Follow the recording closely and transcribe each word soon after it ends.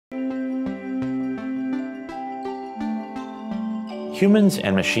Humans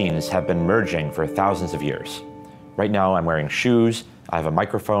and machines have been merging for thousands of years. Right now I'm wearing shoes, I have a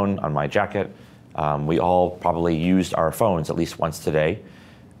microphone on my jacket. We all probably used our phones at least once today.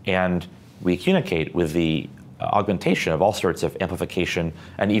 And we communicate with the augmentation of all sorts of amplification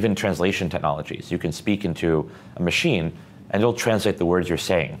and even translation technologies. You can speak into a machine and it'll translate the words you're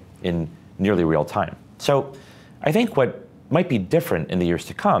saying in nearly real time. So I think what might be different in the years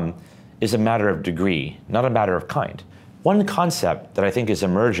to come is a matter of degree, not a matter of kind. One concept that I think is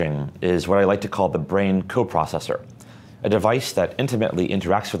emerging is what I like to call the brain coprocessor, a device that intimately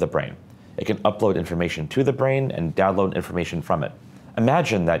interacts with the brain. It can upload information to the brain and download information from it.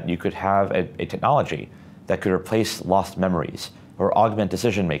 Imagine that you could have a technology that could replace lost memories, or augment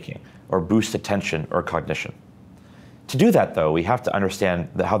decision-making, or boost attention or cognition. To do that, though, we have to understand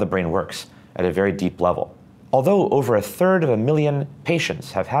how the brain works at a very deep level. Although over 1/3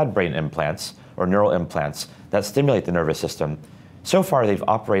 patients have had brain implants, or neural implants, that stimulate the nervous system, so far they've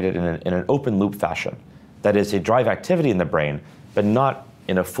operated in an open loop fashion. That is, they drive activity in the brain, but not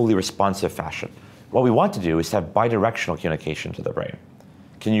in a fully responsive fashion. What we want to do is to have bidirectional communication to the brain.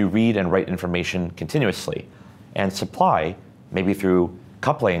 Can you read and write information continuously and supply, maybe through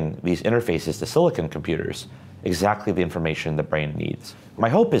coupling these interfaces to silicon computers, exactly the information the brain needs? My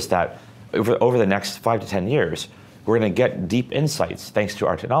hope is that over the next 5 to 10 years, we're going to get deep insights, thanks to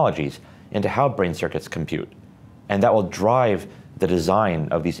our technologies, into how brain circuits compute. And that will drive the design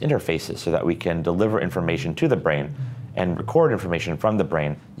of these interfaces so that we can deliver information to the brain and record information from the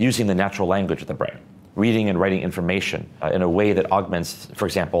brain using the natural language of the brain, reading and writing information in a way that augments, for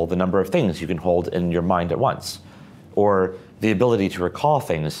example, the number of things you can hold in your mind at once, or the ability to recall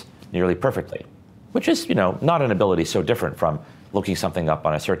things nearly perfectly, which is, not an ability so different from looking something up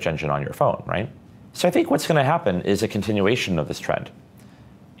on a search engine on your phone, right? So I think what's going to happen is a continuation of this trend.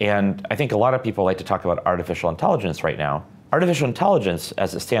 And I think a lot of people like to talk about artificial intelligence right now. Artificial intelligence,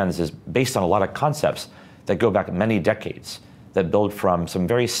 as it stands, is based on a lot of concepts that go back many decades, that build from some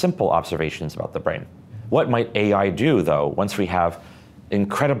very simple observations about the brain. What might AI do, though, once we have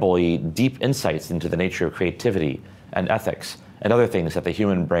incredibly deep insights into the nature of creativity and ethics and other things that the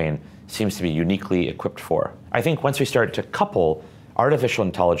human brain seems to be uniquely equipped for? I think once we start to couple artificial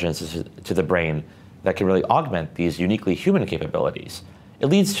intelligence to the brain that can really augment these uniquely human capabilities, it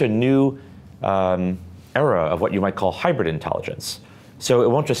leads to a new era of what you might call hybrid intelligence. So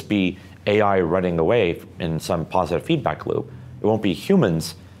it won't just be AI running away in some positive feedback loop. It won't be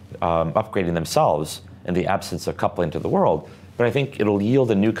humans upgrading themselves in the absence of coupling to the world, but I think it'll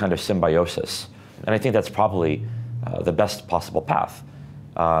yield a new kind of symbiosis. And I think that's probably the best possible path.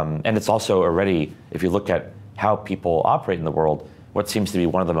 And it's also already, if you look at how people operate in the world, what seems to be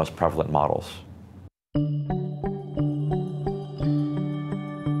one of the most prevalent models.